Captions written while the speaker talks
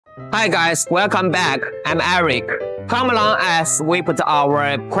Hi guys, welcome back. I'm Eric. Come along as we put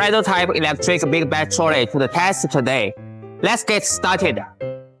our Cradle type electric big batch trolley to the test today. Let's get started.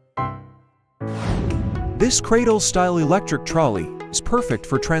 This Cradle-style electric trolley is perfect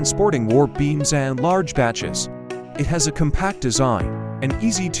for transporting warp beams and large batches. It has a compact design, an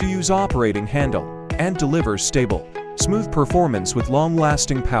easy-to-use operating handle, and delivers stable, smooth performance with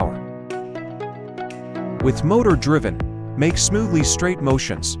long-lasting power. With motor-driven, makes smoothly straight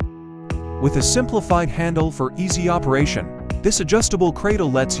motions. With a simplified handle for easy operation, this adjustable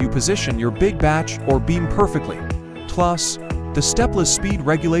cradle lets you position your big batch or beam perfectly. Plus, the stepless speed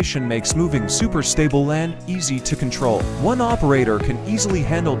regulation makes moving super stable and easy to control. One operator can easily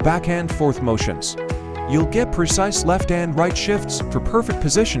handle back and forth motions. You'll get precise left and right shifts for perfect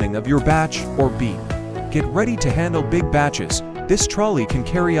positioning of your batch or beam. Get ready to handle big batches. This trolley can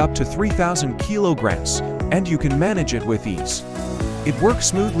carry up to 3,000 kilograms, and you can manage it with ease. It works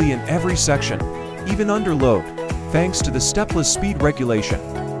smoothly in every section, even under load, thanks to the stepless speed regulation.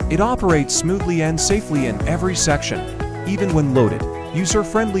 It operates smoothly and safely in every section, even when loaded.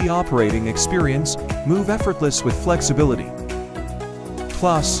 User-friendly operating experience, move effortless with flexibility.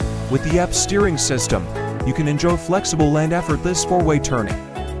 Plus, with the app steering system, you can enjoy flexible and effortless four-way turning.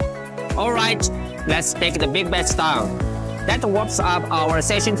 Alright, let's take the big batch down. That wraps up our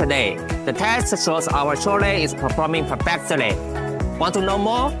session today. The test shows our trolley is performing perfectly. Want to know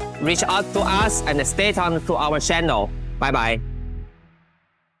more? Reach out to us and stay tuned to our channel. Bye bye.